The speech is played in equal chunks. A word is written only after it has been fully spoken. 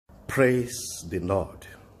Praise the Lord.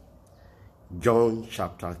 John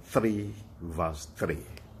chapter 3 verse 3.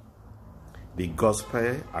 The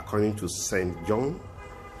Gospel according to St. John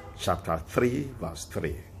chapter 3 verse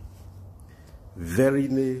 3.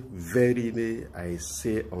 Verily, verily, I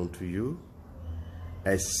say unto you,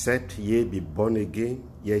 except ye be born again,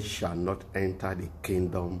 ye shall not enter the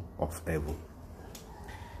kingdom of heaven.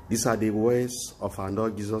 These are the words of our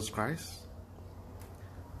Lord Jesus Christ.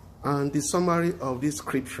 And the summary of this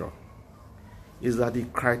scripture is that the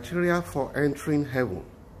criteria for entering heaven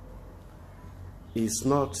is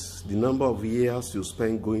not the number of years you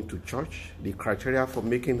spend going to church. The criteria for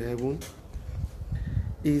making heaven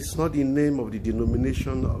is not the name of the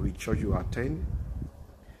denomination of the church you attend.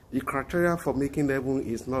 The criteria for making heaven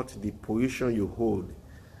is not the position you hold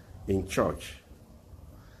in church.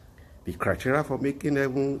 The criteria for making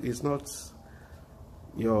heaven is not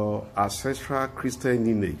your ancestral Christian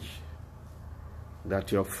lineage,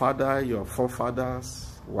 that your father, your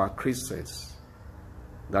forefathers were Christians,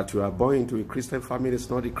 that you are born into a Christian family is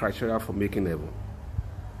not the criteria for making heaven.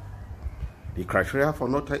 The criteria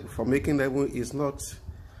for making heaven is not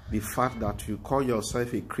the fact that you call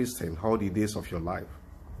yourself a Christian all the days of your life.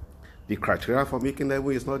 The criteria for making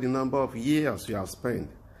heaven is not the number of years you have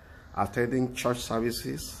spent attending church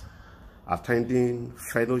services, attending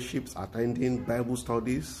fellowships, attending Bible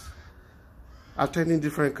studies, attending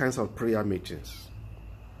different kinds of prayer meetings.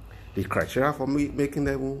 The criteria for making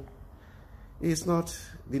heaven is not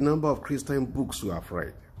the number of Christian books you have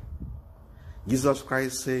read. Jesus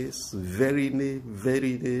Christ says, verily,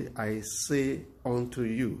 verily, I say unto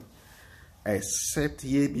you, except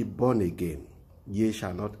ye be born again, ye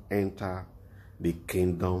shall not enter the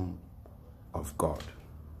kingdom of God.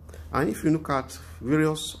 And if you look at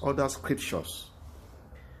various other scriptures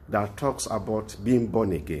that talks about being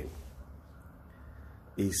born again,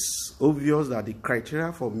 it's obvious that the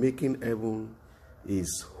criteria for making heaven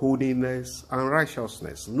is holiness and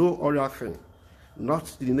righteousness. No other thing.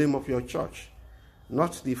 Not the name of your church.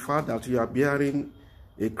 Not the fact that you are bearing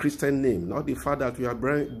a Christian name. Not the fact that you are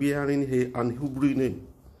bearing an Hebrew name.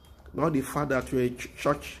 Not the fact that you are a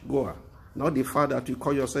church goer. Not the fact that you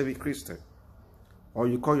call yourself a Christian. Or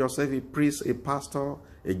you call yourself a priest, a pastor,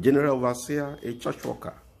 a general overseer, a church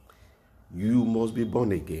worker. You must be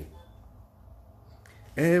born again.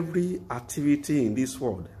 Every activity in this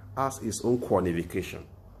world has its own qualification.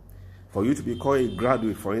 For you to be called a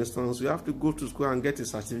graduate, for instance, you have to go to school and get a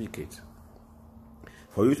certificate.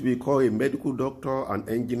 For you to be called a medical doctor, an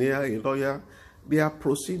engineer, a lawyer, there are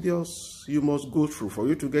procedures you must go through. For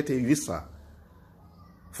you to get a visa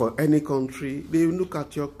for any country, they will look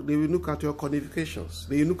at your qualifications.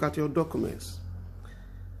 They will look at your documents.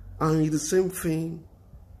 And it's the same thing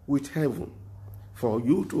with heaven. For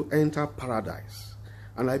you to enter paradise,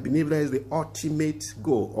 and I believe that is the ultimate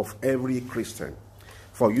goal of every Christian.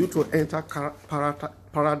 For you to enter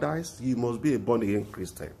paradise, you must be a born-again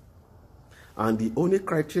Christian. And the only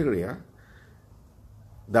criteria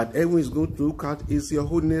that everyone is going to look at is your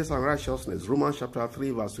holiness and righteousness. Romans chapter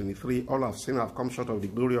 3 verse 23, all have sinned have come short of the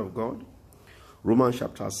glory of God. Romans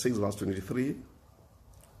chapter 6 verse 23,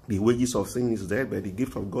 the wages of sin is death, but the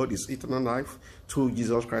gift of God is eternal life through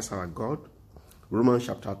Jesus Christ our God. Romans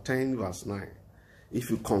chapter 10 verse 9, if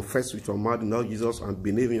you confess with your mouth the Lord Jesus and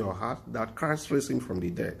believe in your heart that Christ raised him from the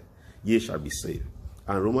dead, ye shall be saved.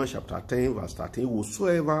 And Romans chapter 10 verse 13,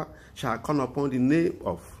 whosoever shall call upon the name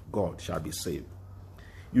of God shall be saved.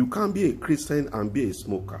 You can't be a Christian and be a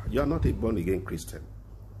smoker. You are not a born-again Christian.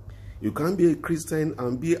 You can't be a Christian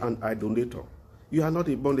and be an idolater. You are not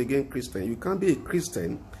a born-again Christian. You can't be a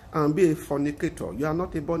Christian and be a fornicator. You are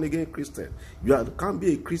not a born-again Christian. You can't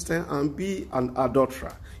be a Christian and be an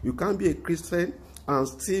adulterer. You can't be a Christian and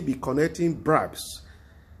still be connecting bribes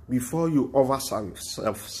before you offer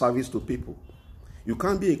service to people. You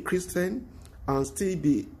can't be a Christian and still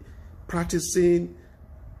be practicing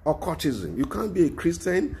occultism. You can't be a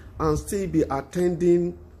Christian and still be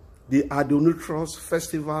attending the idolatrous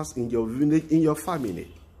festivals in your village, in your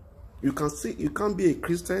family. You can't be a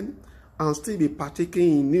Christian and still be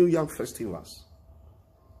partaking in New Year festivals.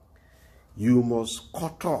 You must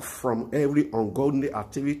cut off from every ungodly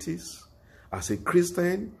activities. As a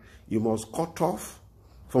Christian, you must cut off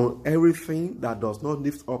from everything that does not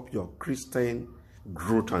lift up your Christian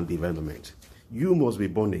growth and development. You must be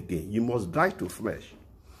born again. You must die to flesh.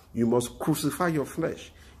 You must crucify your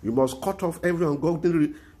flesh. You must cut off every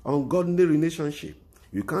ungodly relationship.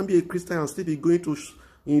 You can't be a Christian and still be going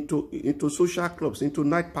into social clubs, into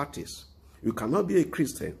night parties. You cannot be a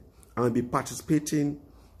Christian and be participating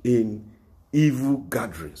in evil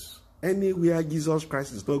gatherings. Anywhere Jesus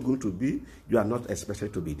Christ is not going to be, you are not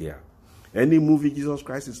expected to be there. Any movie Jesus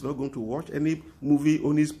Christ is not going to watch, any movie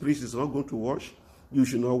Holy Spirit is not going to watch, you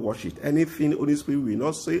should not watch it. Anything Holy Spirit will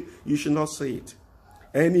not say, you should not say it.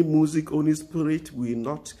 Any music Holy Spirit will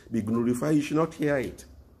not be glorified, you should not hear it.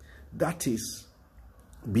 That is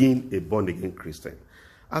being a born-again Christian.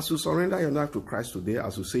 As you surrender your life to Christ today,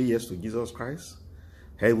 as you say yes to Jesus Christ,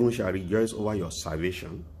 heaven shall rejoice over your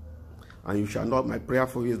salvation. And you shall not, my prayer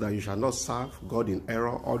for you is that you shall not serve God in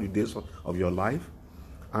error all the days of your life.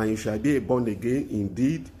 And you shall be a born again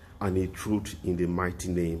indeed and a truth in the mighty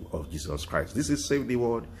name of Jesus Christ. This is Save the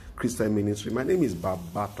World Christian Ministry. My name is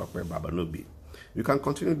Babatope Babalobi. You can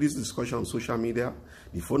continue this discussion on social media.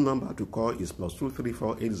 The phone number to call is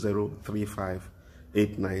 +234 8035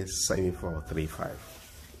 897435.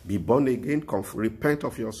 Be born again, repent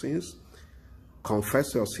of your sins,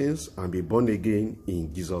 confess your sins, and be born again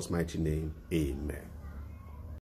in Jesus' mighty name. Amen.